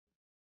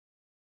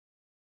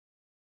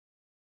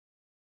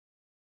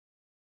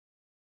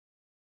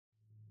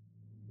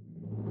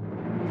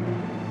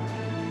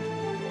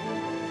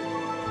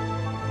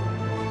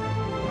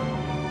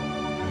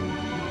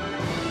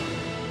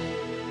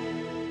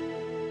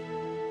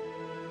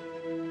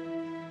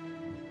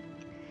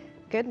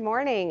Good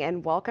morning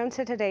and welcome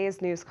to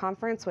today's news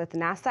conference with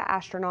NASA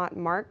astronaut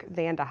Mark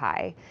Vande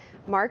Hei.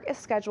 Mark is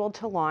scheduled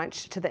to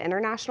launch to the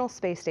International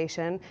Space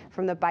Station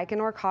from the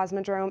Baikonur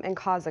Cosmodrome in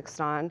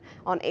Kazakhstan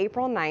on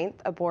April 9th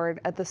aboard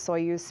the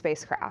Soyuz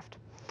spacecraft.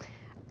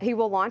 He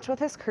will launch with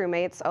his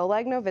crewmates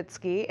Oleg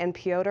Novitskiy and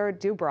Pyotr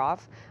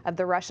Dubrov of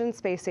the Russian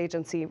space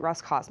agency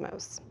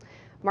Roscosmos.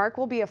 Mark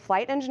will be a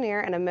flight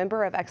engineer and a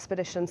member of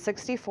Expedition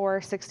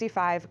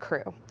 64-65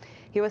 crew.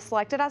 He was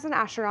selected as an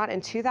astronaut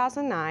in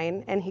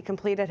 2009, and he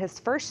completed his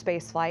first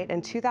spaceflight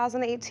in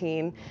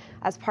 2018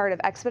 as part of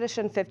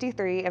Expedition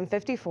 53 and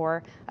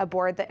 54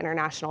 aboard the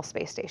International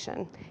Space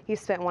Station. He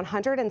spent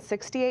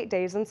 168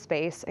 days in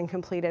space and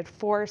completed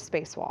 4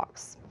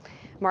 spacewalks.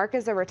 Mark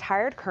is a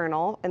retired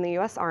colonel in the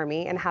U.S.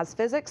 Army and has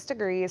physics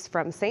degrees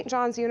from St.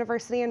 John's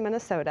University in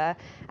Minnesota,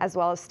 as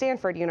well as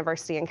Stanford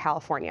University in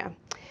California.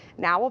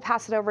 Now we'll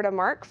pass it over to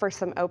Mark for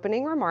some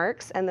opening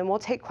remarks, and then we'll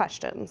take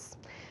questions.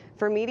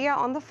 For media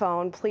on the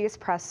phone, please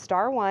press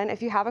 *1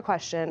 if you have a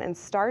question and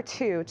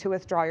 *2 to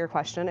withdraw your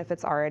question if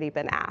it's already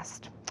been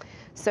asked.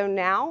 So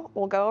now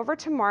we'll go over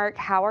to Mark.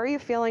 How are you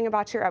feeling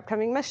about your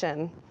upcoming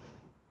mission?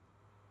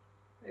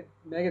 Hey,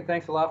 Megan,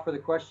 thanks a lot for the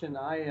question.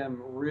 I am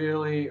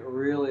really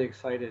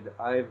excited.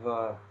 I've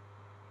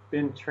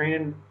been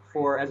training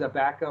as a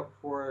backup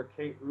for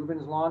Kate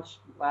Rubin's launch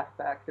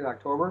back in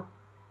October.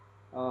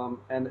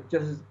 And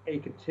just as a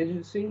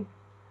contingency,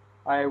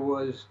 I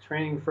was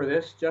training for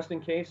this just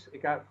in case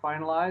it got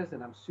finalized,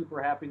 and I'm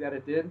super happy that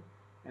it did,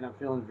 and I'm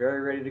feeling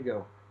very ready to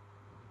go.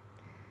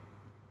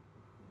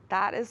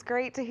 That is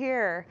great to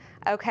hear.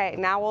 Okay,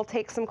 now we'll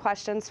take some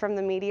questions from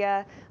the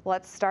media.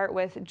 Let's start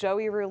with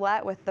Joey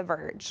Roulette with The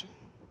Verge.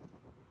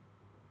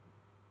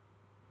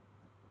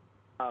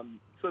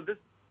 So this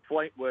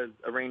flight was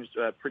arranged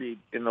pretty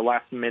in the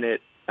last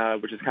minute,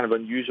 which is kind of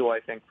unusual, I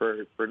think,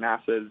 for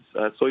NASA's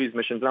Soyuz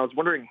missions. And I was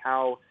wondering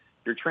how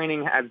your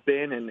training has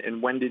been,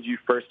 and when did you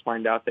first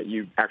find out that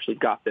you actually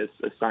got this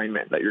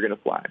assignment that you're going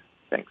to fly?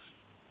 Thanks.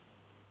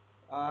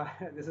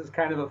 This is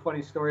kind of a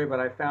funny story, but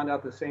I found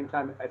out the same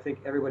time I think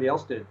everybody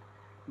else did.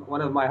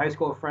 One of my high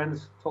school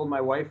friends told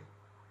my wife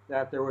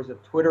that there was a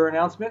Twitter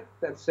announcement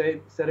that said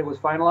it was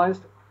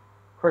finalized.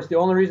 Of course, the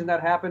only reason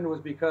that happened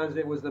was because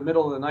it was the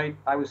middle of the night.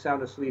 I was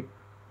sound asleep.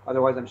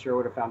 Otherwise, I'm sure I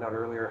would have found out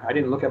earlier. I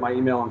didn't look at my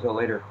email until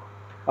later.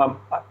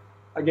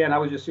 Again, I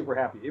was just super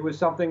happy. It was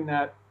something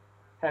that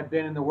had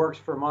been in the works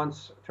for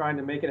months, trying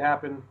to make it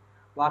happen.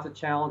 Lots of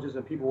challenges,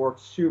 and people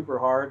worked super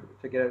hard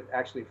to get it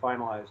actually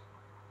finalized.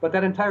 But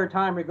that entire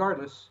time,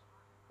 regardless,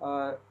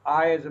 I,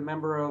 as a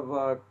member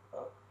of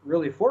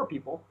really 4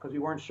 people, because we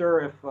weren't sure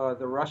if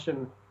the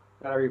Russian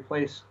that I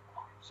replaced,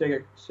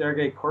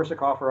 Sergei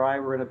Korsakov, or I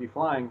were going to be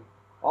flying,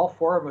 all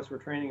 4 of us were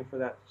training for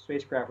that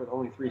spacecraft with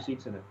only 3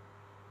 seats in it.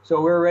 So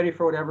we were ready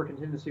for whatever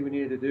contingency we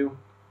needed to do,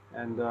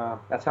 and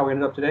that's how we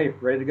ended up today,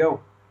 ready to go.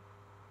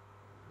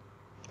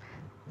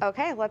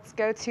 Okay, let's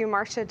go to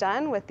Marcia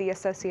Dunn with the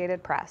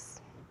Associated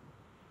Press.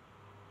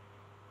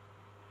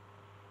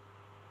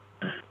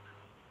 How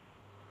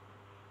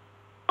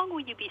long will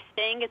you be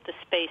staying at the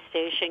space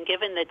station,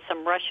 given that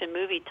some Russian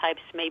movie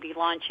types may be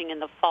launching in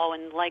the fall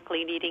and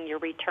likely needing your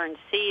return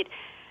seat?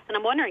 And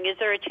I'm wondering, is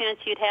there a chance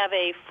you'd have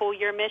a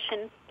full-year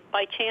mission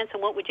by chance,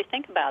 and what would you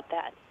think about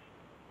that?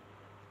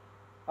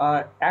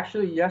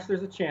 Actually, yes,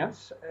 there's a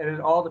chance, and it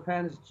all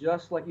depends,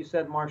 just like you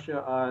said,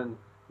 Marcia, on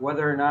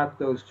whether or not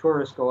those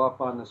tourists go up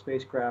on the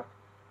spacecraft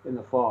in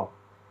the fall,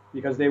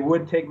 because they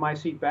would take my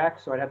seat back,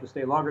 so I'd have to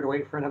stay longer to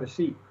wait for another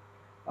seat.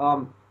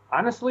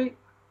 Honestly,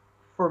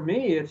 for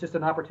me, it's just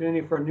an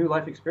opportunity for a new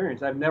life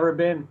experience. I've never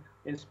been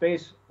in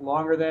space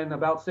longer than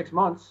about 6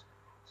 months,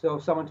 so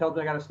if someone tells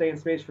me I got to stay in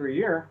space for a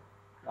year,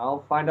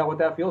 I'll find out what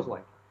that feels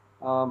like.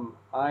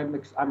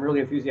 I'm really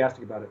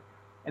enthusiastic about it.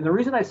 And the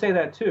reason I say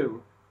that,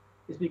 too,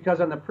 is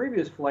because on the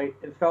previous flight,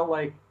 it felt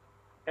like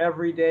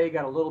every day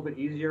got a little bit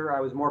easier. I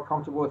was more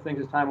comfortable with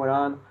things as time went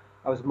on.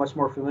 I was much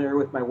more familiar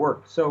with my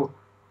work. So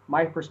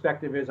my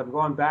perspective is I'm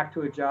going back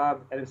to a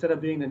job, and instead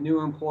of being the new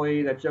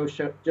employee that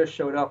just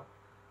showed up,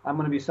 I'm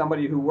going to be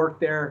somebody who worked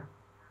there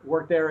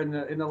in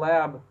the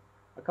lab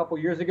a couple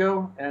years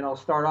ago, and I'll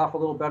start off a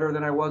little better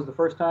than I was the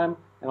first time,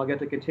 and I'll get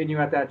to continue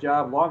at that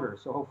job longer.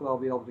 So hopefully I'll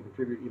be able to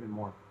contribute even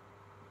more.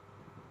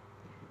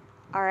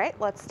 All right,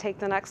 let's take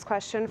the next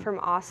question from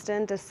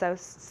Austin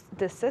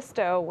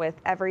DeSisto with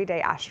Everyday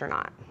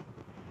Astronaut.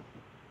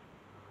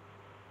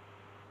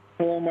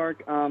 Hello,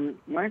 Mark.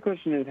 My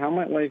question is, how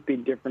might life be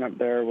different up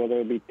there? Will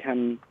there be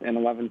 10 and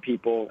 11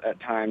 people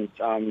at times,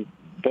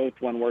 both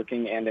when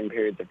working and in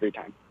periods of free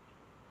time?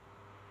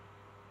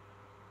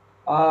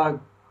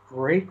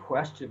 Great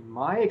question.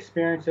 My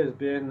experience has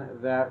been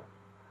that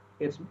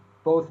it's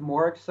both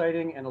more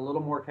exciting and a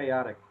little more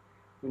chaotic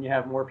when you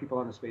have more people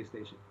on the space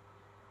station.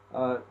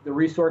 The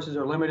resources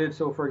are limited,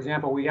 so for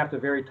example, we have to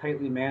very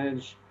tightly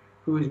manage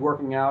who's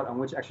working out on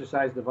which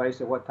exercise device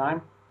at what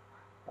time.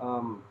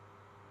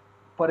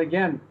 But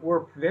again,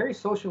 we're very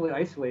socially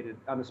isolated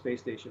on the space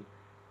station.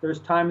 There's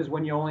times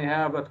when you only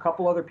have a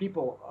couple other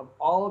people of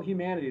all of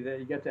humanity that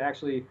you get to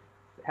actually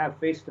have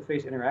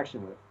face-to-face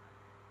interaction with.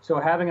 So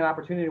having an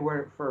opportunity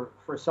where for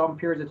some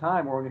periods of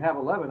time where when you have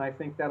 11, I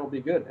think that'll be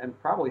good and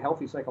probably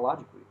healthy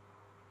psychologically.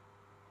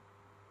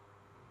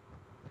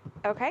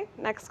 Okay,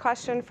 next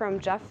question from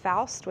Jeff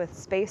Faust with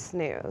Space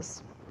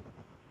News.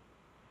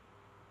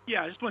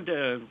 Yeah, I just wanted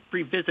to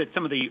revisit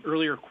some of the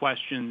earlier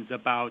questions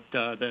about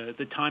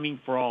the timing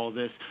for all of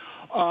this.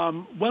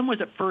 When was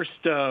it first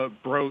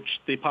broached,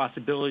 the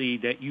possibility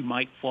that you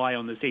might fly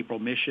on this April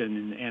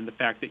mission, and the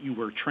fact that you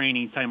were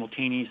training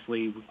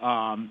simultaneously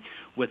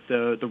with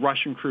the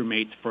Russian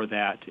crewmates for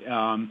that?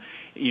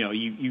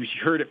 You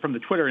heard it from the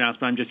Twitter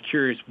announcement. I'm just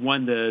curious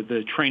when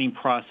the training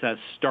process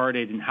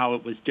started and how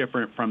it was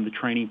different from the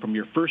training from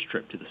your first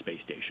trip to the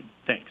space station.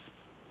 Thanks.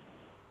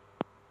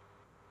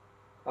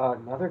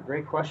 Another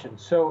great question.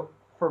 So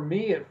for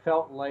me, it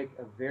felt like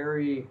a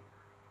very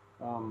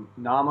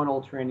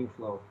nominal training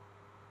flow.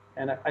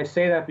 And I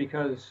say that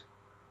because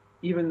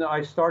even though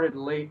I started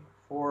late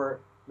for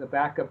the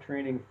backup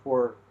training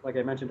for, like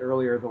I mentioned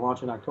earlier, the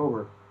launch in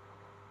October,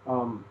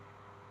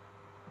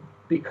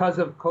 because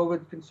of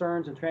COVID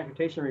concerns and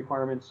transportation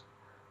requirements,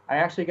 I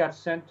actually got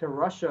sent to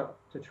Russia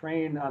to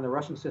train on the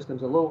Russian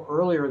systems a little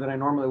earlier than I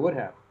normally would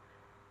have.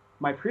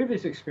 My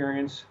previous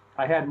experience,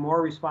 I had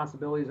more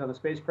responsibilities on the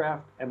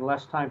spacecraft and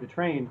less time to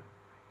train,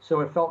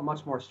 so it felt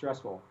much more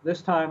stressful.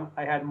 This time,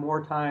 I had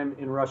more time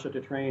in Russia to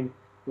train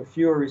with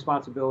fewer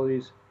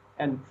responsibilities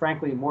and,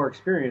 frankly, more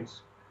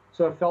experience.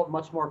 So it felt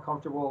much more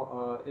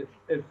comfortable.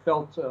 It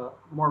felt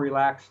more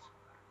relaxed.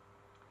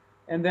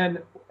 And then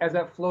as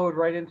that flowed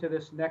right into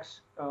this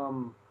next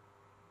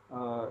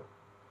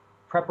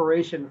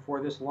preparation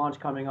for this launch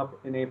coming up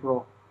in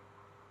April,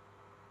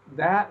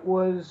 that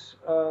was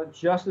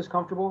just as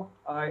comfortable.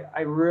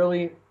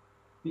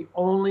 The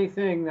only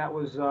thing that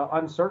was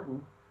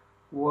uncertain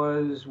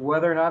was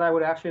whether or not I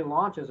would actually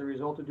launch as a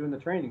result of doing the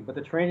training, but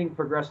the training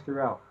progressed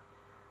throughout.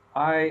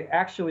 I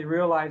actually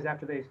realized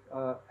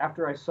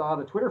after I saw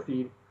the Twitter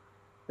feed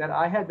that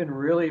I had been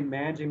really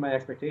managing my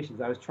expectations.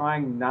 I was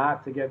trying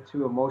not to get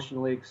too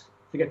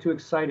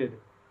excited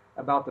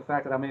about the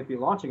fact that I may be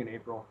launching in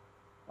April.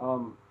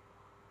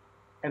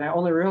 And I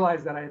only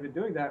realized that I had been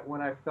doing that when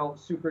I felt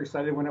super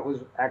excited when it was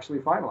actually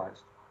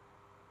finalized.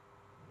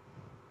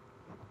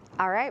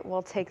 All right,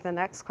 we'll take the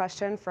next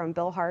question from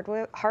Bill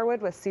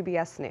Harwood with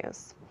CBS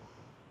News.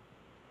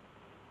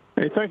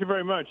 Hey, thank you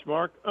very much,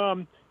 Mark.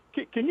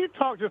 Can you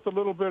talk just a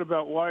little bit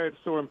about why it's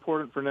so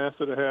important for NASA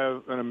to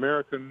have an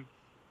American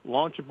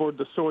launch aboard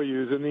the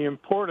Soyuz and the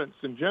importance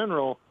in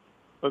general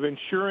of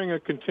ensuring a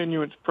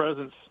continuous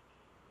presence,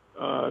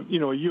 a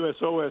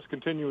USOS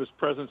continuous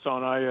presence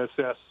on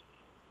ISS,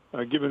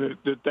 given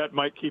that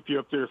might keep you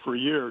up there for a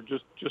year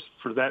just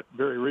for that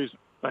very reason?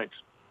 Thanks.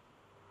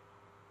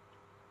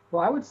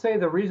 Well, I would say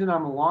the reason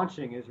I'm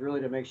launching is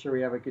really to make sure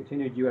we have a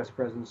continued U.S.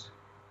 presence.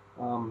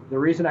 The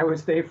reason I would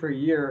stay for a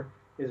year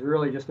is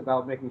really just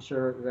about making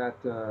sure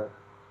that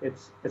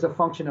it's a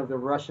function of the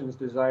Russians'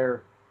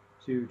 desire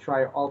to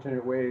try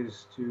alternate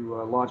ways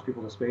to launch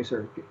people to space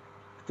or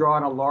draw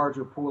on a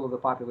larger pool of the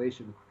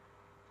population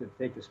to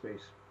take to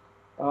space.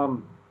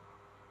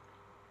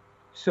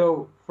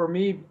 So for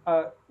me,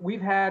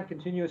 we've had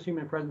continuous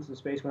human presence in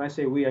space. When I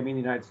say we, I mean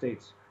the United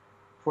States,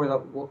 for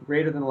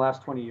greater than the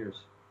last 20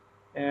 years.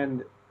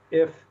 And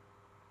if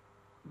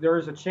there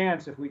is a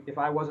chance, if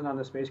I wasn't on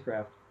the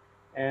spacecraft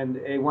and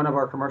one of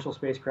our commercial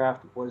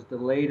spacecraft was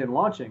delayed in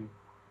launching,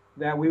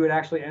 that we would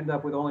actually end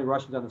up with only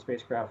Russians on the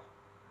spacecraft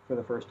for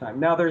the first time.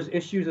 Now, there's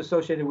issues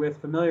associated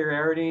with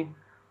familiarity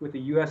with the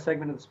U.S.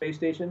 segment of the space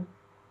station.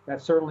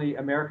 That certainly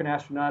American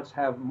astronauts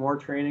have more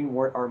training,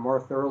 are more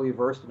thoroughly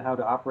versed in how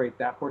to operate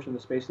that portion of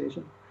the space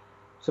station.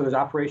 So there's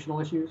operational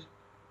issues.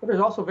 But there's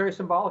also very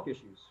symbolic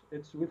issues.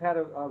 We've had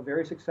a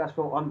very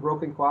successful,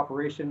 unbroken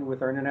cooperation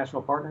with our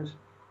international partners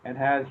and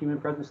had human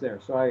presence there.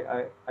 So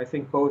I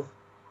think both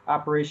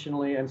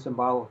operationally and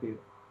symbolically,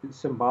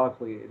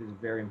 it is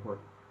very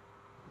important.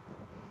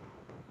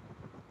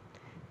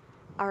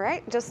 All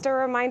right, just a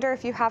reminder,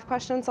 if you have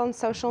questions on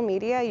social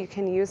media, you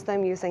can use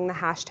them using the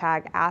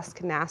hashtag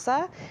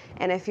AskNASA.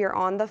 And if you're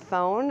on the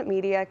phone,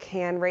 media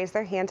can raise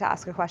their hand to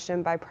ask a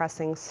question by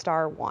pressing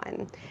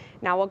 *1.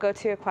 Now we'll go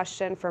to a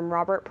question from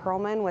Robert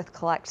Perlman with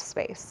Collect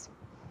Space.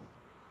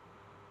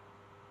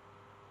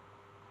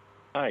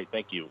 Hi,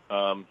 thank you.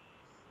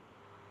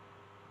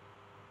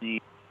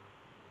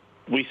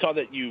 We saw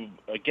that you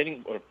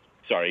getting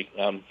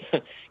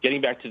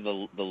back to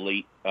the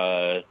late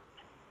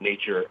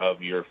nature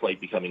of your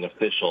flight becoming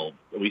official.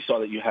 We saw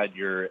that you had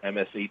your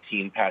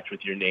MS-18 patch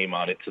with your name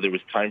on it, so there was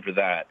time for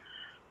that.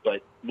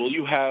 But will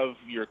you have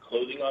your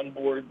clothing on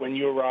board when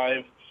you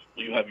arrive?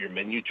 Will you have your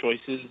menu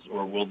choices,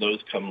 or will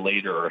those come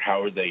later, or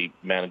how are they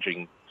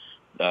managing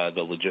the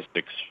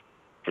logistics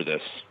for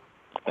this?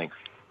 Thanks.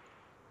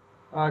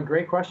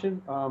 Great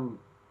question.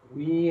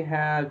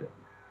 There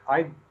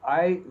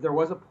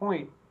was a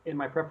point in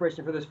my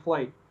preparation for this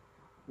flight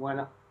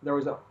when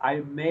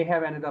I may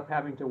have ended up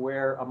having to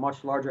wear a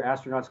much larger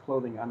astronaut's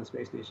clothing on the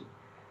space station.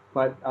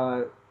 But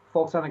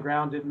folks on the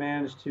ground did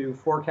manage to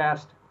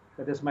forecast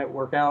that this might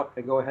work out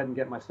and go ahead and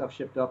get my stuff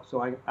shipped up.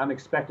 So I'm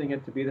expecting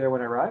it to be there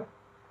when I arrive.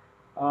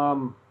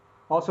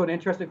 Also, an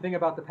interesting thing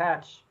about the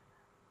patch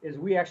is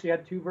we actually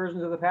had two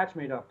versions of the patch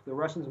made up. The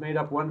Russians made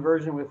up one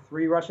version with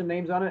 3 Russian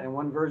names on it and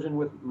one version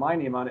with my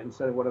name on it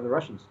instead of one of the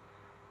Russians.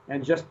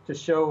 And just to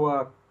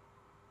show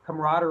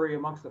camaraderie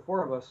amongst the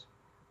 4 of us,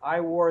 I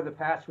wore the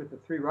patch with the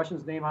 3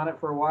 Russians' name on it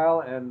for a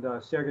while, and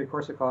Sergei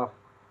Korsakov,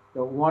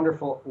 the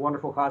wonderful,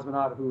 wonderful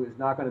cosmonaut who is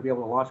not going to be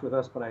able to launch with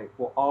us, but I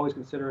will always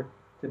consider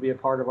to be a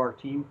part of our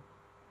team,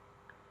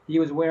 he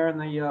was wearing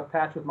the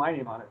patch with my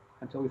name on it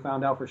until we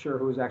found out for sure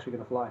who was actually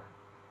going to fly.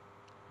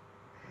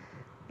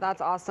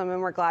 That's awesome,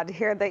 and we're glad to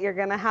hear that you're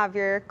going to have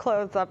your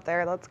clothes up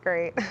there. That's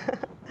great.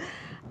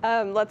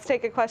 Let's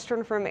take a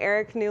question from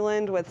Eric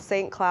Newland with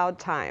St. Cloud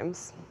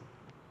Times.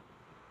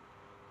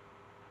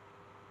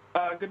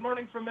 Good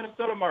morning from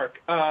Minnesota, Mark.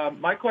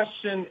 My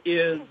question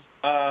is,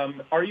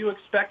 are you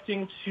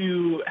expecting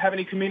to have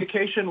any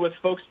communication with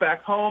folks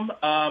back home?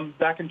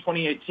 Back in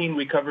 2018,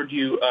 we covered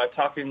you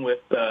talking with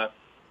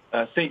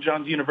St.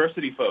 John's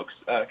University folks.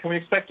 Can we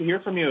expect to hear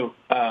from you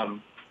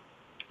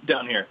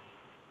down here?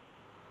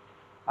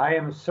 I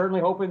am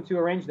certainly hoping to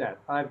arrange that.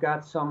 I've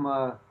got some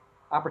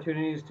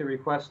opportunities to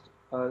request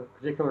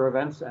particular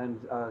events, and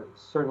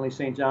certainly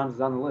St. John's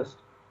is on the list.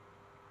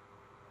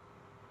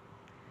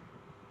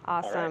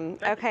 Awesome.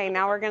 Okay,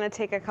 now we're going to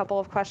take a couple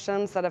of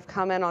questions that have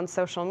come in on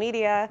social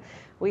media.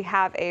 We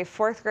have a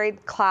 4th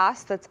grade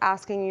class that's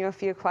asking you a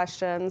few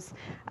questions.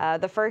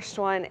 The first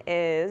one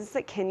is,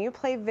 can you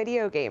play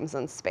video games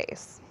in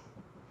space?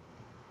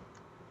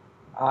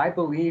 I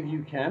believe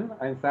you can.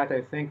 In fact,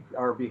 I think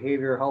our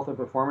Behavior, Health, and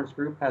Performance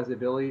group has the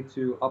ability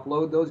to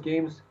upload those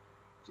games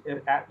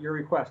at your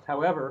request.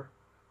 However,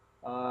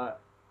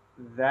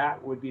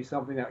 that would be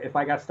something that if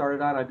I got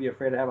started on, I'd be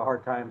afraid to have a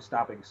hard time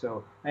stopping.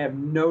 So I have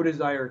no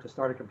desire to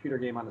start a computer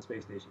game on the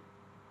space station.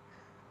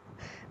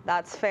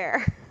 That's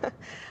fair.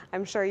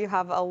 I'm sure you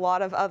have a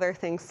lot of other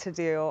things to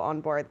do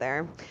on board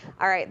there.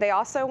 All right, they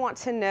also want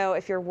to know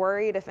if you're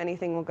worried if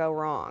anything will go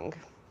wrong.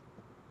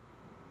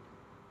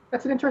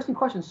 That's an interesting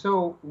question.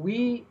 So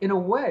we, in a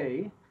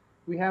way,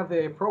 we have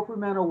the appropriate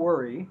amount of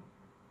worry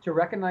to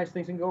recognize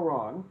things can go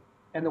wrong.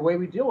 And the way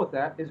we deal with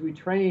that is we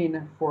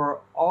train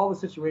for all the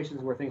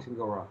situations where things can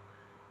go wrong.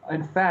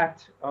 In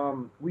fact,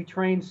 we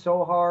trained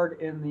so hard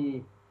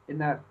in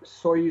that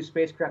Soyuz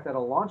spacecraft that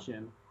I'll launch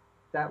in,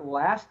 that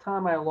last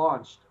time I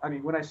launched, I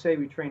mean, when I say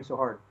we trained so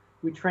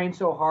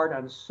hard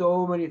on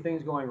so many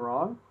things going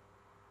wrong,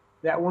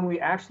 that when we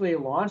actually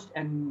launched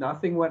and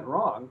nothing went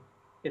wrong,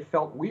 it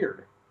felt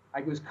weird.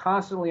 I was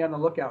constantly on the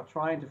lookout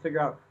trying to figure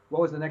out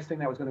what was the next thing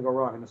that was going to go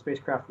wrong, and the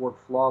spacecraft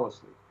worked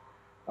flawlessly.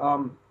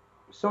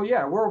 So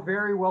yeah, we're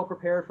very well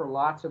prepared for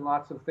lots and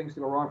lots of things to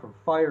go wrong, from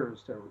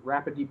fires to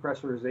rapid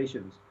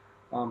depressurizations,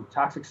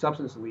 toxic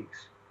substance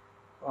leaks.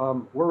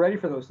 We're ready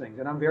for those things,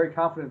 and I'm very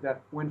confident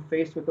that when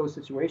faced with those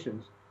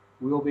situations,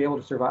 we will be able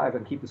to survive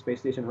and keep the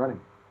space station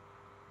running.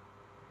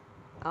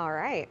 All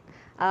right.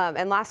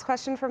 And last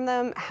question from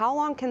them, how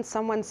long can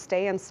someone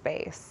stay in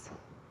space?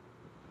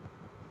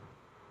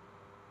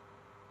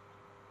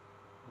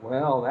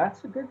 Well,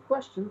 that's a good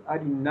question. I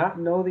do not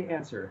know the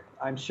answer.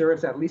 I'm sure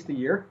it's at least a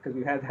year, because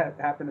we've had that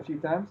happen a few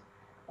times.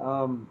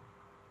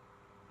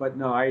 But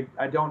no,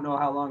 I don't know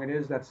how long it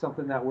is. That's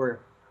something that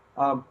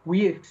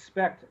we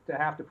expect to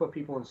have to put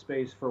people in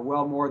space for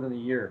well more than a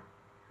year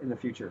in the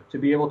future to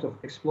be able to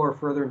explore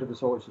further into the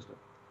solar system.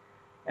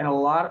 And a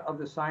lot of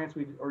the science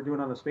we are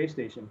doing on the space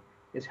station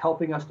is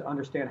helping us to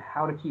understand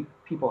how to keep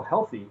people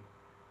healthy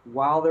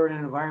while they're in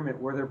an environment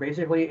where they're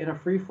basically in a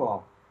free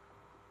fall.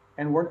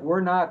 And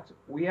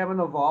we haven't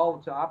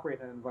evolved to operate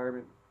in an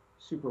environment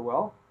super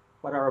well,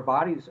 but our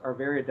bodies are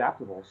very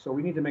adaptable. So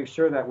we need to make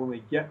sure that when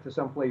we get to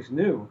someplace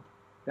new,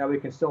 that we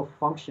can still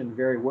function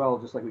very well,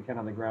 just like we can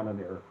on the ground on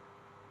the Earth.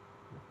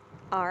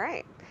 All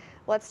right.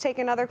 Let's take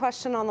another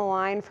question on the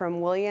line from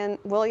William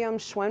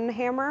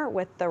Schwimhammer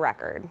with The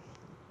Record.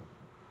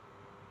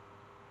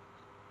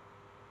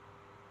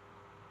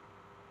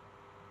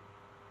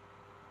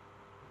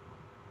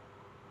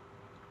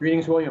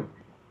 Greetings, William.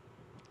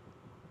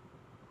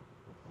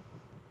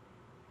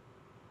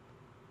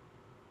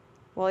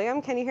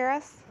 William, can you hear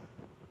us?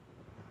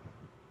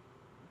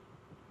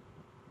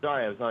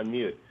 Sorry, I was on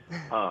mute.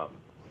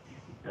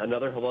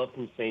 Another hello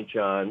from St.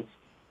 John's.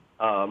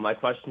 My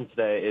question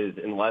today is,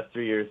 in the last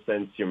 3 years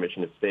since your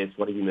mission to space,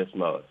 what have you missed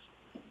most?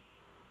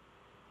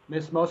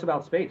 Miss most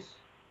about space?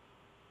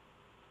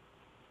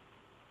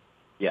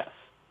 Yes.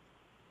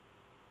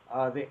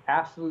 The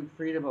absolute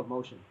freedom of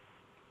motion.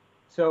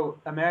 So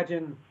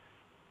imagine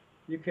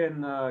you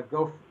can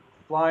go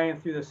flying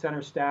through the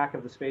center stack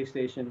of the space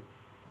station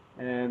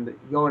and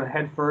going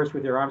head first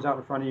with your arms out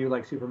in front of you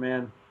like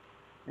Superman.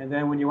 And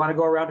then when you want to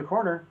go around a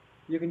corner,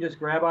 you can just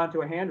grab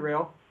onto a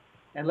handrail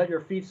and let your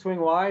feet swing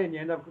wide, and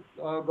you end up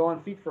going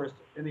feet first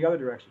in the other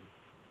direction.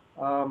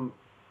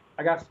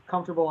 I got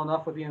comfortable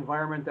enough with the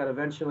environment that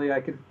eventually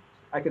I could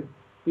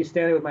be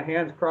standing with my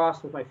hands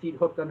crossed, with my feet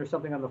hooked under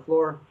something on the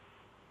floor,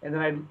 and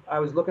then I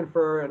was looking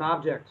for an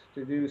object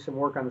to do some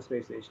work on the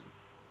space station.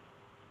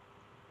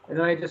 And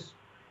then I just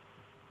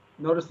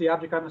noticed the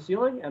object on the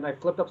ceiling, and I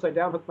flipped upside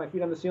down, hooked my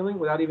feet on the ceiling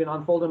without even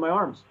unfolding my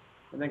arms,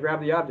 and then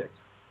grabbed the object.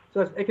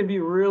 So it can be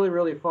really,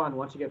 really fun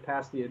once you get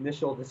past the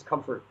initial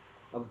discomfort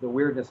of the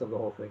weirdness of the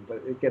whole thing,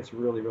 but it gets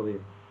really, really,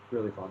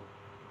 really fun.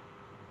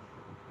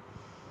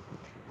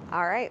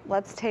 All right,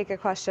 let's take a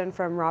question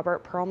from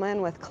Robert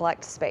Perlman with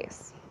Collect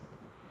Space.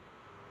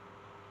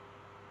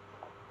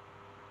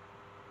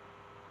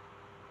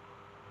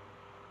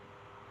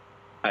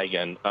 Hi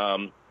again.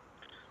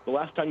 The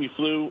last time you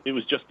flew, it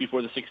was just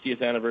before the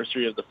 60th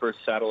anniversary of the first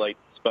satellite,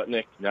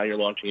 Sputnik. Now you're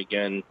launching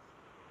again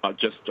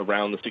just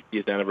around the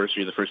 60th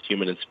anniversary of the first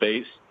human in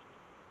space.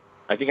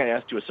 I think I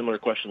asked you a similar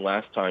question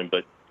last time,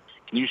 but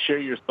can you share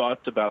your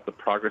thoughts about the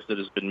progress that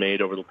has been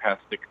made over the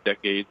past 6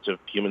 decades of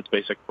human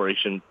space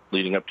exploration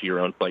leading up to your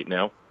own flight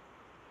now?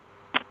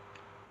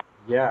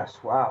 Yes,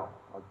 wow,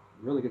 a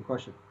really good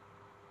question.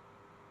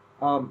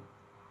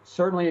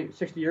 Certainly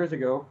 60 years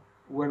ago,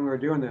 when we were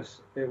doing this,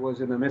 it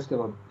was in the midst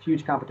of a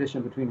huge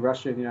competition between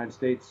Russia and the United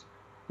States,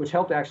 which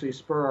helped actually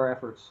spur our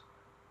efforts.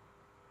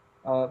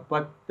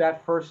 But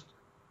that first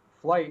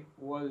flight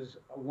was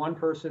one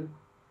person,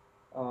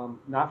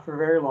 not for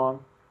very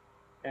long,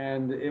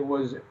 and it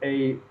was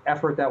an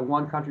effort that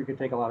one country could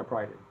take a lot of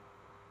pride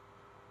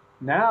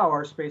in. Now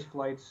our space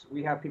flights,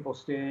 we have people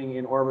staying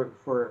in orbit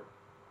for,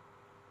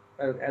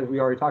 as we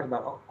already talked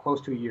about,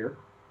 close to a year.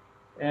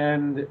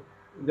 And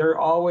they're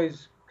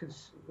always,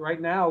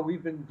 right now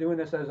we've been doing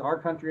this as our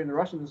country and the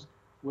Russians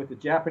with the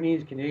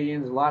Japanese,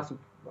 Canadians, lots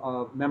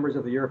of members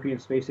of the European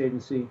Space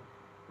Agency.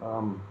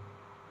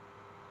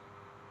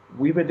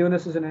 We've been doing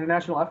this as an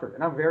international effort,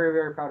 and I'm very,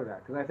 very proud of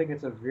that, because I think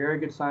it's a very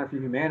good sign for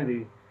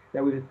humanity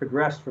that we've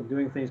progressed from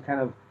doing things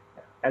kind of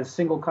as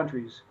single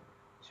countries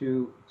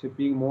to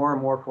being more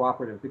and more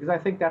cooperative, because I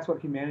think that's what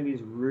humanity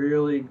is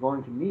really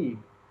going to need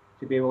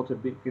to be able to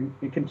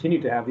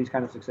continue to have these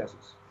kind of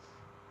successes.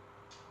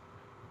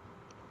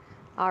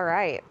 All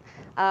right.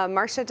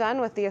 Marcia Dunn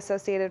with the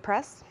Associated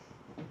Press.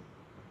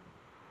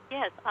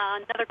 Yes,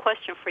 another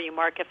question for you,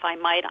 Mark, if I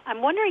might.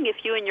 I'm wondering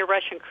if you and your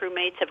Russian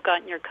crewmates have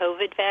gotten your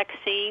COVID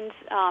vaccines.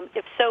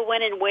 If so,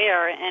 when and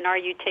where? And are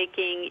you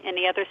taking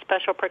any other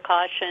special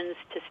precautions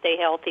to stay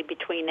healthy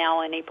between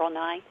now and April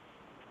 9?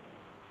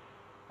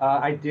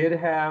 I did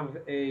have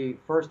a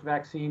first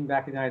vaccine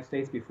back in the United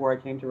States before I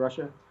came to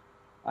Russia.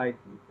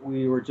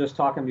 We were just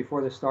talking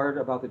before this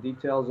started about the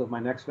details of my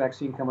next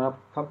vaccine coming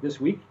up this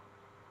week.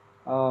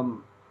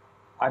 I'm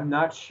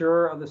not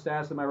sure of the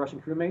status of my Russian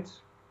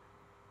crewmates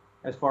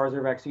as far as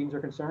their vaccines are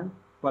concerned,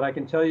 but I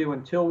can tell you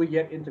until we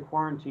get into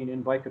quarantine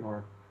in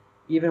Baikonur,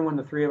 even when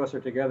the three of us are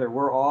together,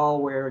 we're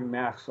all wearing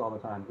masks all the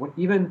time.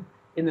 Even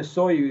in the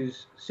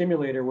Soyuz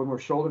simulator, when we're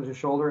shoulder to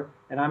shoulder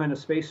and I'm in a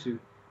spacesuit,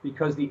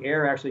 because the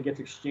air actually gets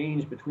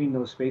exchanged between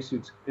those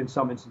spacesuits in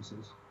some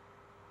instances,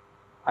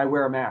 I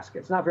wear a mask.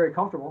 It's not very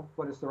comfortable,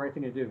 but it's the right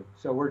thing to do.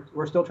 So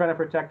we're still trying to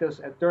protect us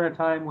during a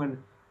time when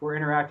we're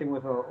interacting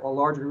with a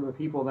larger group of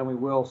people than we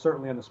will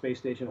certainly on the space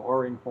station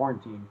or in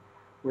quarantine.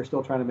 We're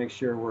still trying to make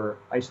sure we're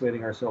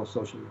isolating ourselves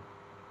socially.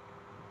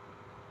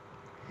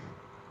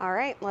 All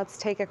right, let's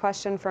take a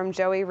question from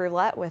Joey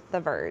Roulette with The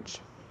Verge.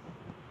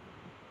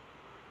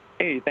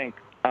 Hey, thanks.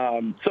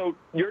 So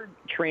your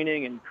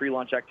training and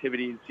pre-launch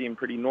activities seem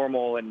pretty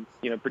normal and,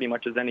 pretty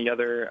much as any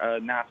other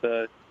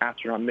NASA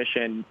astronaut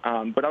mission.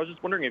 But I was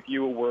just wondering if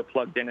you were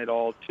plugged in at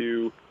all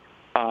to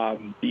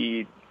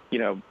the,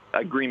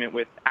 agreement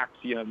with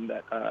Axiom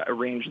that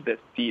arranged this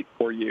seat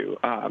for you.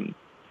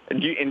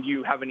 And do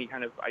you have any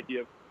kind of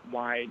idea of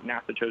why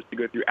NASA chose to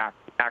go through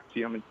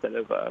Axiom instead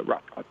of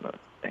Roscosmos?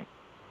 Thanks.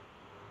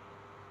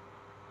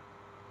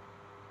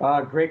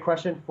 Great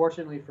question.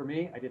 Fortunately for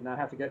me, I did not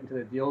have to get into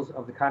the deals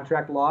of the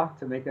contract law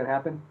to make that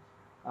happen.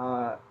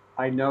 All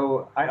I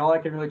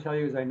can really tell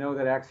you is I know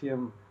that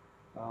Axiom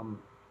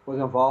was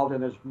involved,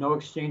 and there's no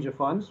exchange of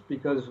funds,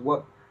 because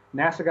what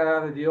NASA got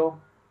out of the deal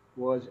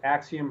was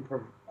Axiom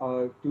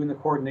doing the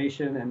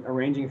coordination and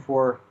arranging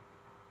for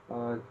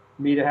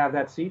me to have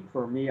that seat,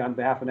 for me on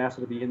behalf of NASA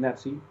to be in that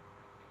seat.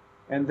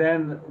 And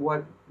then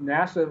what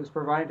NASA is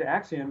providing to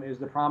Axiom is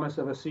the promise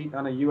of a seat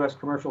on a U.S.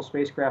 commercial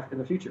spacecraft in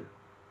the future.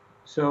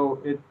 So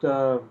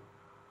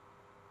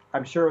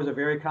I'm sure it was a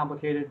very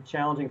complicated,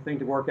 challenging thing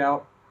to work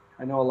out.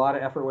 I know a lot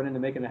of effort went into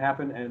making it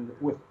happen, and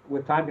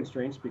with time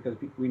constraints, because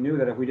we knew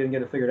that if we didn't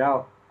get it figured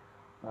out,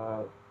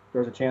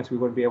 there was a chance we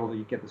wouldn't be able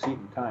to get the seat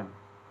in time.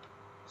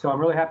 So I'm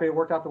really happy it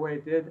worked out the way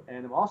it did,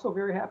 and I'm also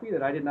very happy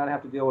that I did not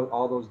have to deal with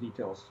all those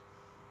details.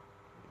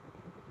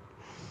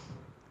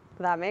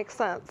 That makes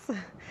sense.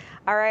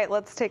 All right,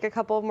 let's take a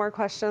couple more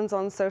questions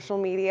on social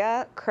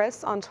media.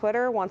 Chris on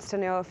Twitter wants to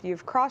know if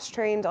you've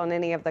cross-trained on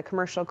any of the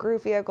commercial crew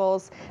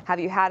vehicles. Have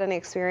you had any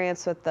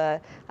experience with the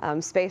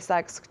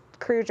SpaceX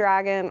Crew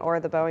Dragon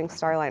or the Boeing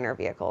Starliner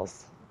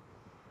vehicles?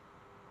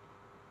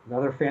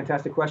 Another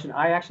fantastic question.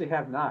 I actually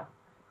have not.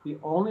 The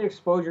only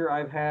exposure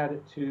I've had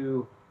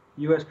to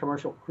U.S.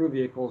 commercial crew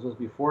vehicles was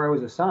before I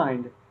was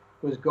assigned,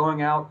 was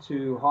going out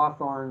to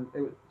Hawthorne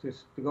to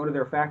go to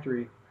their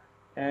factory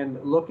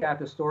and look at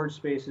the storage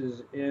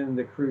spaces in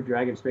the Crew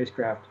Dragon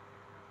spacecraft.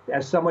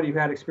 As somebody who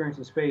had experience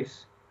in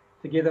space,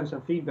 to give them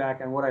some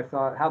feedback on what I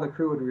thought, how the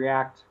crew would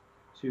react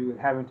to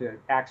having to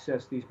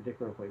access these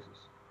particular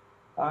places.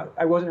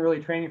 I wasn't really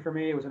training for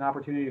me. It was an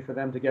opportunity for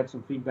them to get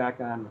some feedback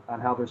on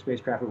how their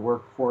spacecraft would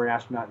work for an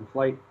astronaut in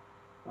flight.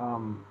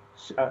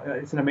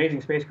 It's an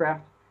amazing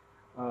spacecraft.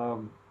 I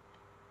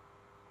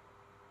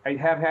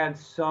have had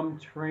some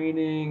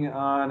training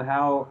on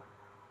how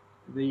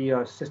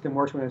the system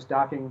works when it's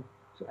docking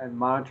and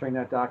monitoring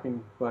that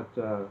docking, but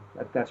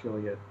that's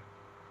really it.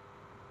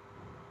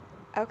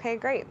 Okay,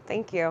 great.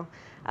 Thank you.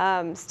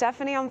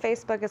 Stephanie on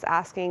Facebook is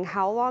asking,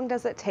 how long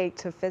does it take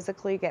to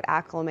physically get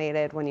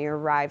acclimated when you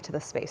arrive to the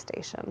space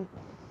station?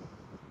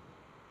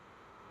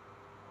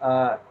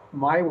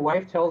 My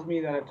wife tells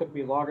me that it took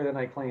me longer than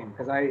I claim,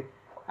 because I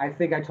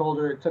think I told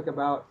her it took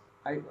about,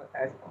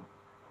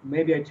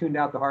 maybe I tuned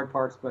out the hard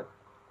parts, but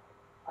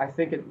I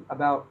think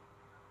about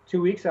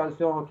 2 weeks I was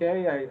feeling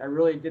okay. I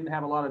really didn't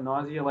have a lot of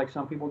nausea like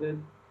some people did.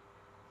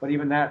 But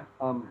even that,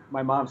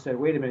 my mom said,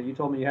 wait a minute, you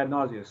told me you had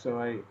nausea. So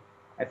I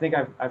think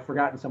I've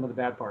forgotten some of the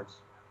bad parts.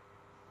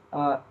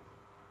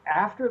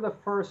 After the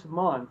first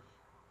month,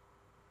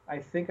 I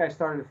think I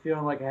started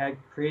feeling like I had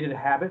created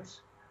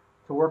habits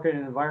to work in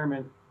an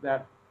environment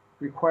that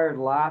required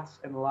lots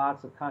and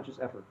lots of conscious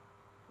effort.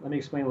 Let me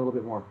explain a little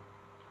bit more.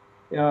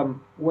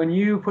 When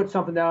you put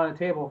something down on a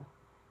table,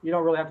 you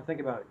don't really have to think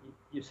about it.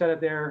 You set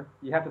it there,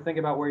 you have to think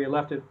about where you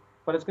left it,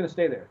 but it's going to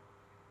stay there.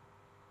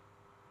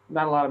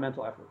 Not a lot of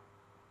mental effort.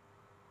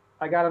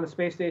 I got on the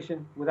space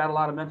station without a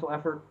lot of mental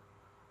effort.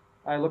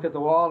 I looked at the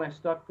wall and I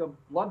stuck a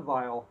blood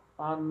vial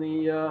on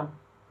the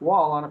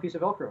wall on a piece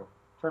of Velcro.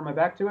 Turned my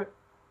back to it,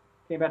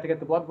 came back to get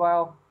the blood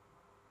vial.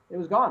 It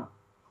was gone.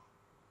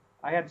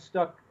 I had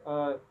stuck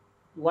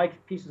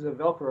like pieces of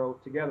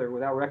Velcro together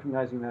without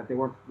recognizing that they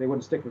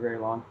wouldn't stick for very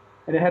long,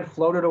 and it had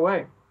floated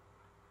away.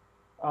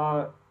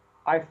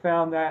 I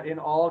found that in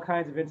all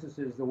kinds of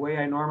instances, the way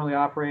I normally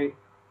operate,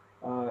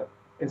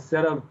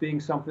 instead of being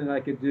something that I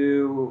could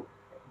do,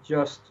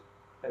 just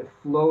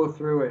flow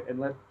through it and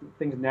let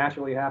things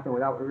naturally happen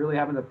without really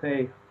having to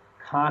pay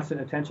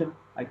constant attention,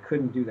 I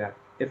couldn't do that.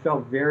 It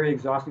felt very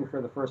exhausting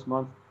for the first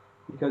month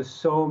because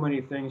so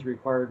many things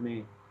required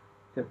me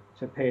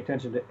to pay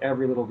attention to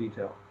every little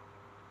detail.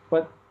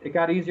 But it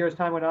got easier as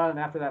time went on, and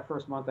after that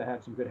first month, I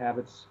had some good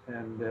habits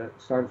and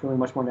started feeling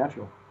much more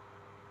natural.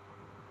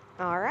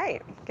 All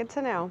right, good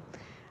to know.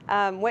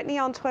 Whitney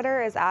on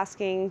Twitter is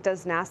asking,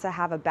 does NASA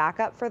have a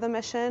backup for the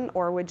mission,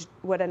 or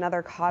would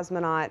another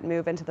cosmonaut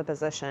move into the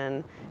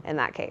position in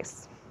that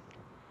case?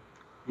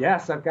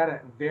 Yes, I've got a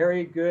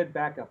very good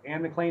backup.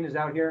 Anne McLean is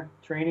out here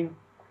training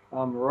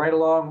right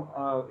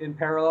along in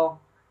parallel.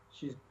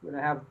 She's going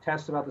to have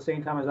tests about the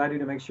same time as I do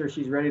to make sure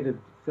she's ready to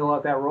fill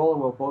out that role,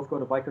 and we'll both go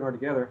to Baikonur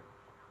together.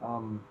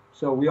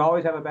 So we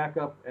always have a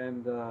backup,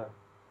 and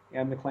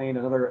Anne McLean,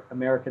 another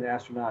American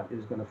astronaut,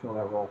 is going to fill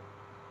that role.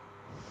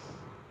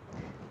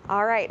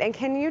 All right, and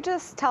can you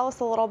just tell us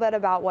a little bit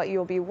about what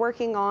you'll be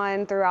working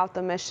on throughout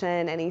the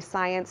mission, any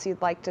science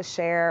you'd like to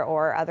share,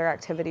 or other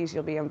activities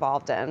you'll be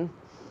involved in?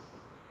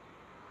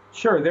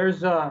 Sure,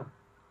 there's the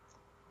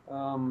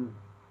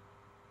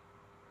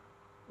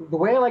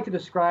way I like to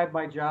describe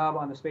my job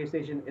on the space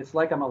station, it's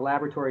like I'm a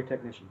laboratory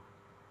technician.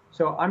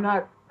 So I'm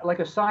not like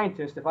a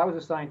scientist. If I was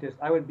a scientist,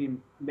 I would be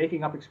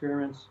making up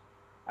experiments.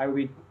 I would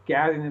be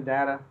gathering the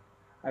data.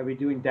 I would be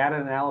doing data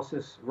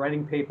analysis,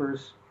 writing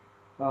papers.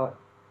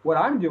 What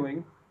I'm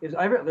doing is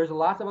there's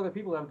lots of other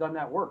people that have done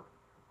that work.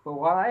 But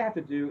what I have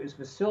to do is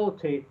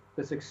facilitate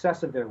the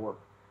success of their work.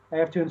 I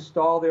have to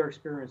install their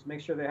experiments,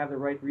 make sure they have the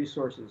right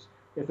resources.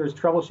 If there's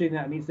troubleshooting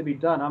that needs to be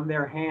done, I'm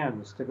their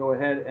hands to go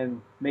ahead and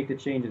make the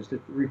changes,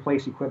 to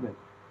replace equipment.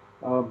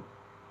 An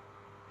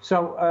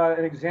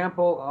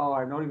example,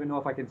 I don't even know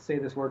if I can say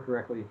this word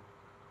correctly.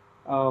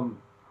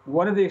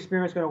 One of the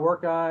experiments I'm going to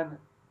work on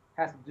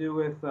has to do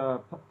with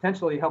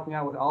potentially helping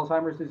out with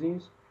Alzheimer's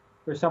disease.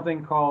 There's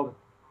something called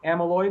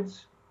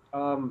amyloids,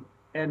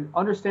 and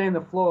understanding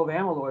the flow of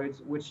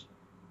amyloids, which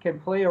can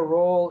play a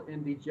role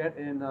in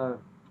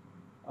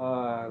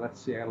let's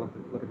see, I gotta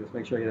look at this,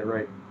 make sure I get it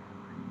right.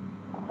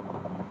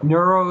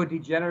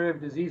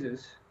 Neurodegenerative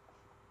diseases.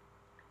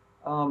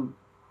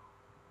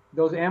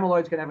 Those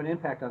amyloids can have an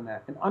impact on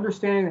that, and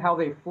understanding how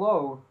they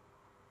flow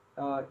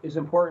is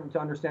important to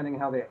understanding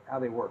how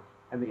they work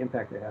and the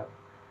impact they have.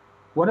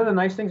 One of the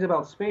nice things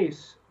about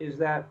space is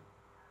that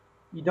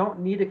you don't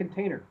need a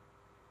container.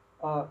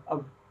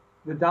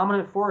 The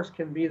dominant force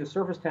can be the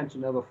surface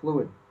tension of a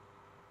fluid.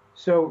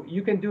 So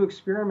you can do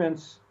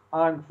experiments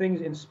on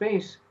things in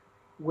space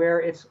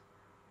where it's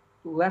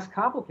less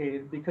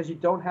complicated because you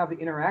don't have the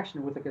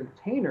interaction with a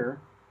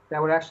container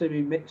that would actually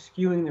be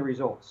skewing the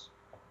results.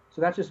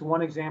 So that's just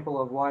one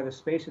example of why the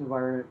space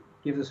environment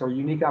gives us a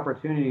unique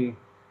opportunity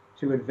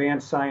to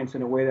advance science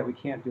in a way that we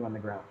can't do on the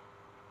ground.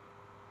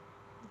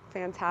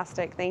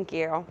 Fantastic, thank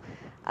you.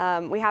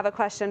 We have a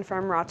question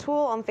from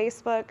Ratul on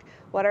Facebook.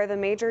 What are the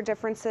major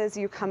differences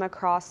you come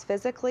across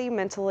physically,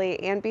 mentally,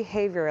 and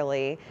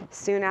behaviorally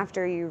soon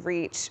after you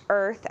reach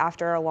Earth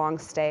after a long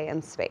stay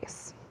in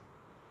space?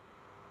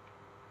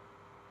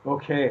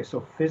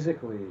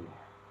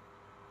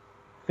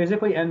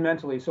 physically and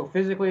mentally. So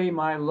physically,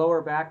 my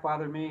lower back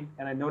bothered me,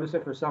 and I noticed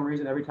it for some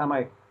reason every time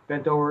I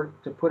bent over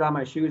to put on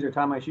my shoes or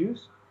tie my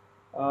shoes.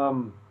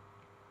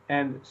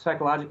 And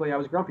psychologically, I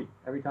was grumpy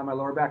every time my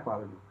lower back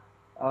bothered me.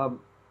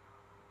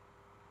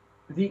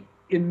 The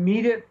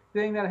immediate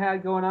thing that I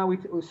had going on,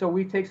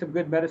 we take some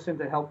good medicine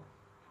to help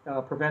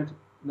prevent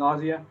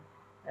nausea,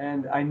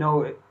 and I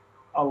know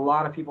a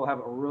lot of people have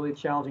a really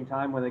challenging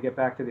time when they get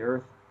back to the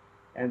Earth,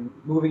 and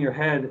moving your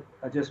head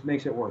just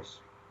makes it worse.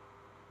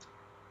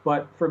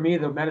 But for me,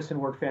 the medicine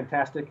worked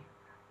fantastic,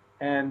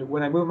 and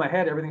when I moved my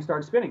head, everything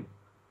started spinning,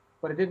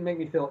 but it didn't make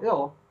me feel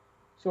ill.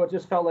 So it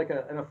just felt like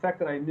an effect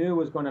that I knew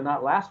was going to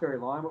not last very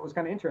long, but it was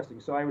kind of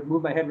interesting. So I would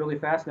move my head really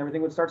fast, and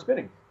everything would start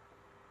spinning.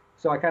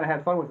 So I kind of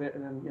had fun with it,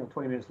 and then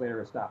 20 minutes later,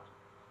 it stopped.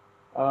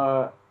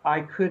 I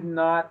could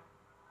not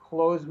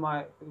close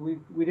my.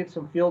 We did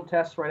some field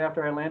tests right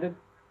after I landed.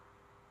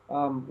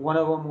 One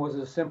of them was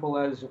as simple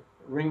as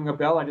ringing a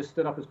bell. I just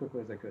stood up as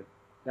quickly as I could.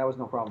 That was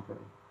no problem for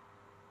me.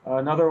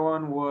 Another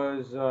one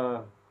was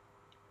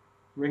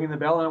ringing the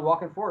bell and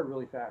walking forward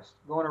really fast,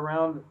 going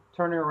around,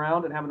 turning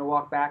around, and having to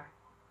walk back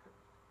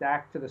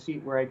to the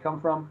seat where I'd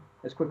come from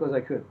as quickly as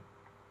I could.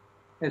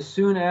 As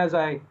soon as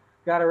I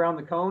got around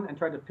the cone and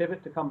tried to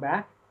pivot to come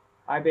back,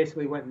 I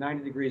basically went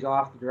 90 degrees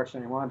off the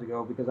direction I wanted to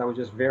go because I was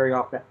just very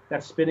off.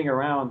 That spinning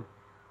around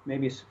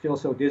made me feel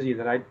so dizzy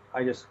that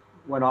I just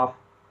went off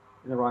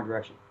in the wrong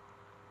direction.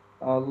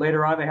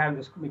 Later on, they had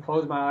me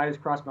close my eyes,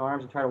 cross my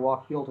arms, and try to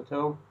walk heel to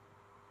toe.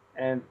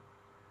 And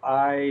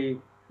I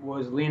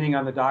was leaning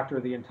on the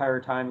doctor the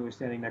entire time he was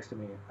standing next to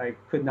me. I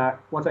could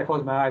not, once I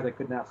closed my eyes, I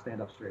could not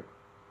stand up straight.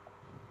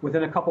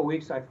 Within a couple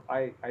weeks,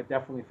 I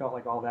definitely felt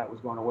like all that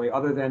was going away,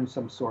 other than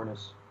some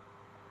soreness.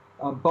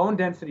 Bone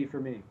density for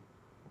me.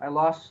 I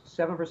lost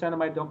 7% of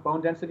my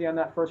bone density on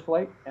that first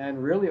flight,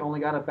 and really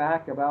only got it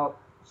back about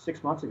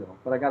 6 months ago,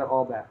 but I got it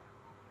all back.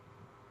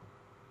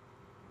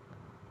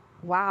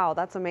 Wow,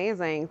 that's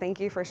amazing. Thank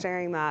you for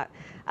sharing that.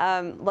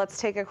 Let's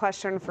take a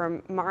question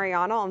from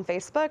Mariana on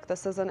Facebook.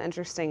 This is an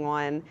interesting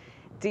one.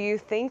 Do you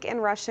think in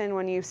Russian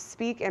when you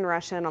speak in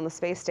Russian on the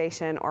space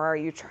station, or are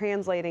you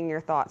translating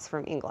your thoughts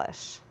from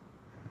English?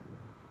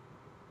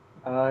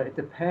 It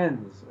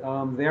depends.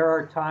 There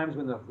are times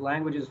when the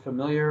language is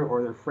familiar,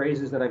 or there are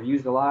phrases that I've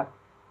used a lot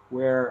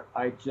where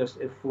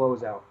it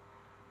flows out.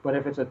 But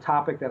if it's a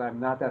topic that I'm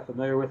not that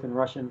familiar with in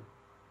Russian,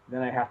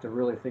 then I have to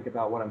really think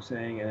about what I'm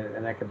saying,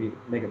 and that could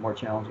make it more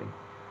challenging.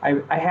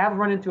 I have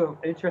run into an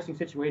interesting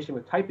situation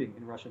with typing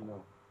in Russian,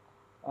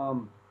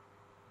 though.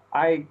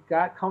 I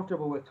got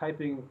comfortable with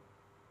typing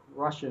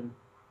Russian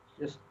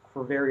just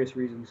for various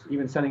reasons,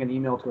 even sending an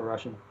email to a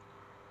Russian.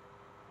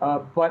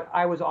 But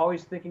I was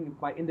always thinking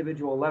by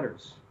individual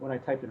letters when I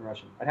typed in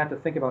Russian. I'd have to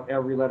think about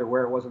every letter,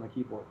 where it was on the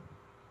keyboard.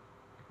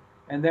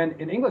 And then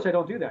in English, I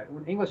don't do that.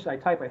 In English, I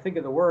type, I think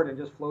of the word, and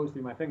it just flows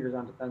through my fingers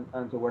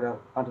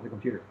onto the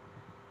computer.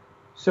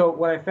 So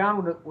what I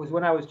found was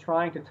when I was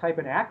trying to type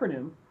an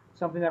acronym,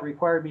 something that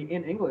required me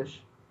in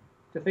English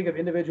to think of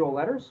individual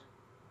letters,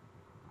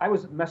 I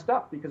was messed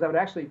up because I would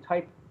actually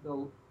type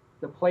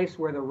the place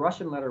where the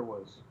Russian letter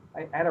was.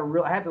 I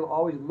had to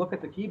always look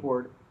at the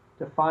keyboard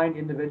to find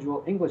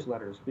individual English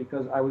letters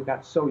because I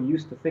got so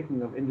used to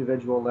thinking of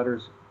individual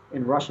letters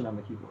in Russian on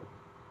the keyboard.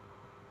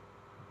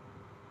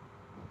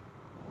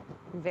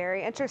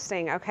 Very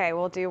interesting. Okay,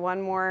 we'll do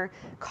one more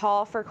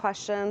call for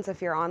questions.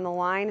 If you're on the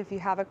line, if you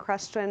have a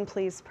question,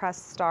 please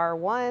press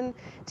 *1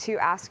 to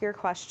ask your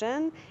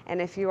question. And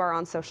if you are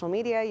on social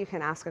media, you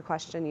can ask a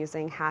question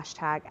using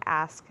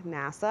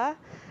 #AskNASA.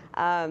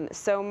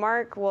 So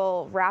Mark,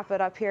 we'll wrap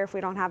it up here if we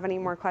don't have any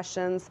more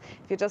questions.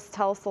 If you just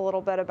tell us a little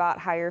bit about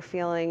how you're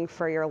feeling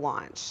for your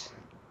launch.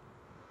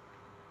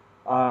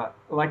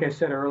 Like I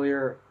said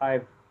earlier,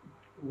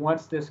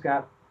 once this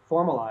got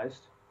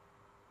formalized,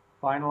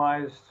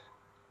 finalized,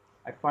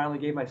 I finally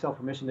gave myself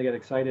permission to get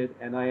excited,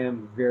 and I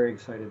am very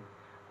excited.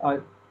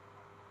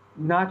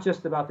 Not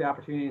just about the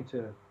opportunity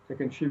to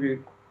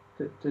contribute,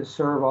 to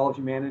serve all of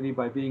humanity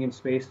by being in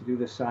space to do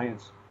this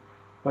science,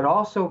 but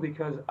also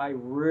because I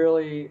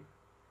really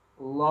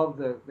love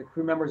the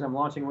crew members I'm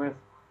launching with.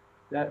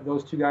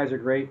 Those two guys are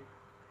great,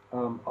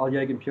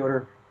 Oleg and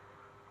Pyotr.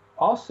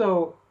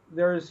 Also,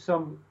 there's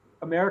some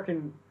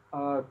American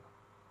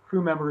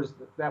crew members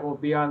that will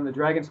be on the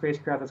Dragon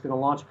spacecraft that's going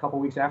to launch a couple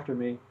weeks after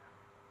me.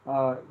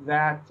 For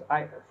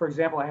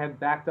example, I had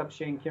backed up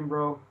Shane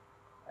Kimbrough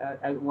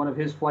at one of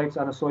his flights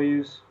on a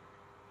Soyuz.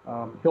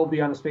 He'll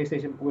be on the space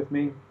station with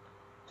me.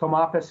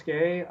 Thomas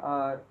Pesquet,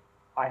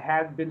 I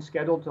had been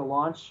scheduled to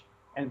launch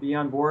and be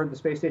on board the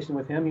space station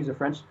with him. He's a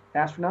French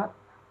astronaut.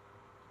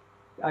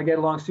 I get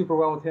along super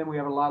well with him. We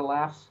have a lot of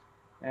laughs,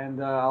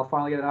 and I'll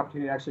finally get an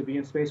opportunity to actually be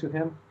in space with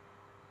him.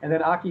 And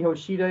then Aki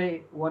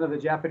Hoshide, one of the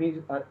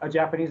a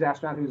Japanese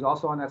astronaut who's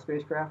also on that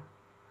spacecraft.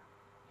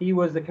 He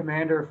was the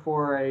commander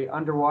for a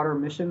underwater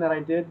mission that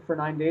I did for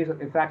 9 days,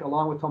 in fact,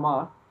 along with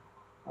Thomas.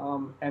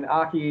 And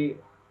Aki,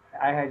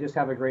 I just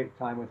have a great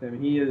time with him.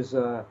 He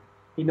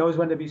knows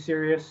when to be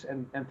serious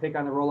and take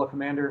on the role of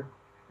commander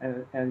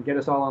and get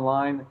us all in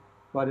line.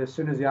 But as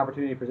soon as the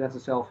opportunity presents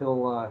itself,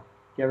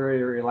 get ready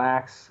to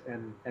relax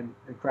and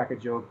crack a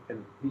joke.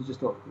 And he's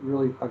just a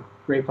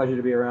great pleasure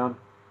to be around.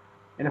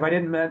 And if I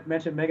didn't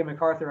mention Megan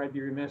MacArthur, I'd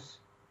be remiss.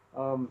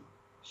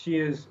 She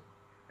is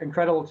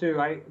incredible too.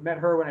 I met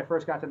her when I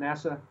first got to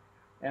NASA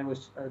and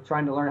was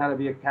trying to learn how to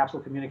be a capsule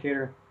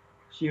communicator.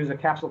 She was a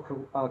capsule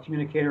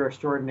communicator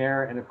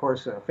extraordinaire and, of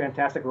course, a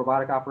fantastic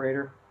robotic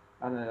operator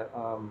on the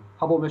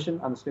Hubble mission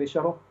on the space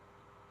shuttle.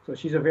 So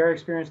she's a very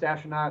experienced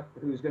astronaut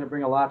who's going to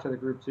bring a lot to the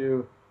group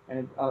too,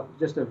 and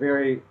just a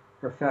very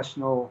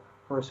professional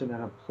person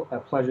and a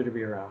pleasure to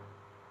be around.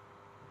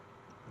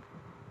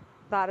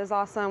 That is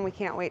awesome. We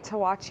can't wait to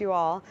watch you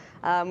all.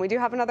 We do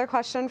have another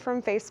question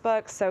from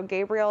Facebook. So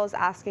Gabriel is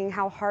asking,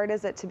 how hard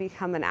is it to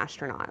become an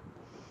astronaut?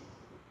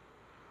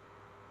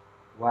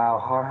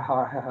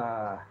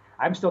 Wow,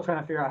 I'm still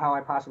trying to figure out how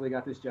I possibly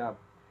got this job.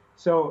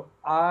 So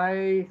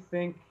I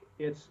think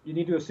you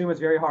need to assume it's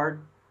very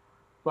hard,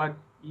 but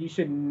you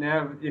should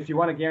never, if you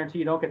want to guarantee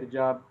you don't get the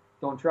job,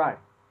 don't try.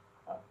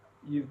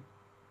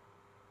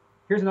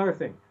 Here's another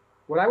thing.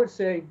 What I would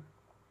say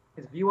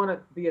is if you want to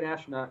be an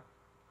astronaut,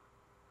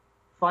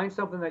 find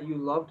something that you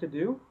love to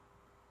do,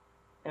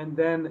 and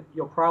then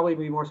you'll probably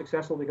be more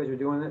successful because you're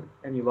doing it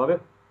and you love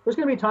it. There's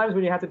going to be times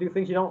when you have to do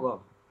things you don't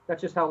love.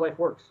 That's just how life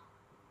works.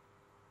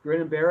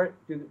 Grin and bear it,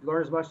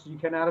 learn as much as you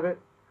can out of it,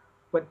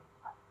 but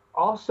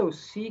also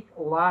seek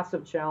lots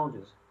of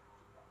challenges.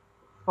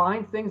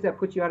 Find things that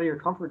put you out of your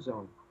comfort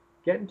zone.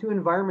 Get into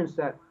environments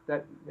that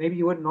maybe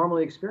you wouldn't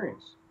normally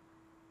experience.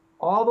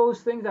 All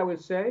those things, I would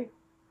say,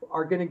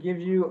 are going to give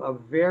you a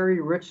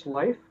very rich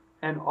life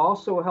and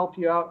also help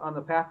you out on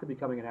the path to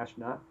becoming an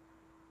astronaut.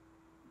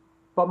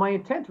 But my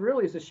intent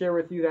really is to share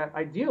with you that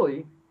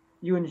ideally,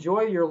 you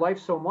enjoy your life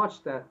so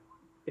much that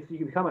if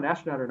you become an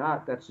astronaut or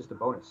not, that's just a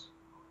bonus.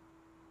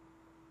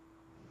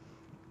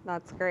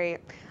 That's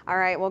great. All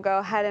right, we'll go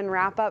ahead and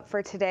wrap up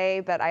for today,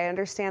 but I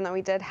understand that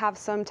we did have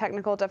some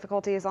technical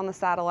difficulties on the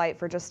satellite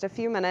for just a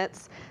few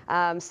minutes.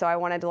 So I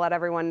wanted to let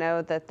everyone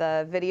know that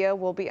the video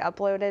will be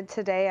uploaded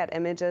today at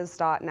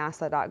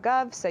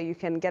images.nasa.gov, so you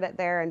can get it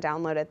there and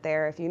download it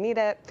there if you need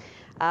it.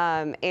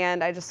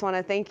 And I just want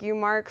to thank you,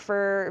 Mark,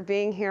 for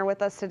being here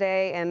with us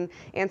today and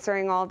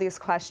answering all these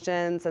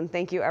questions. And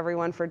thank you,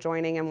 everyone, for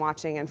joining and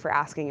watching and for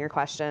asking your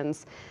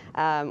questions.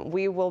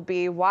 We will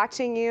be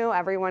watching you.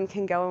 Everyone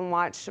can go and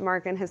watch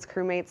Mark and his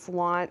crewmates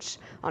launch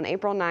on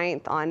April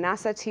 9th on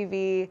NASA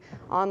TV,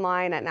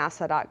 online at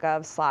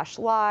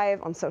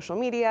nasa.gov/live, on social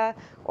media,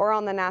 or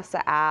on the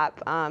NASA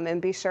app.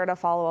 And be sure to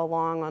follow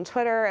along on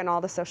Twitter and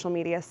all the social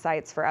media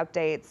sites for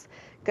updates.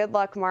 Good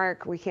luck,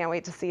 Mark. We can't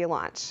wait to see you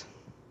launch.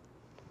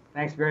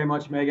 Thanks very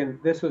much,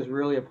 Megan. This was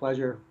really a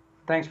pleasure.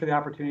 Thanks for the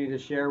opportunity to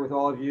share with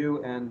all of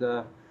you, and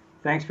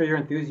thanks for your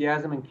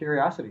enthusiasm and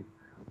curiosity.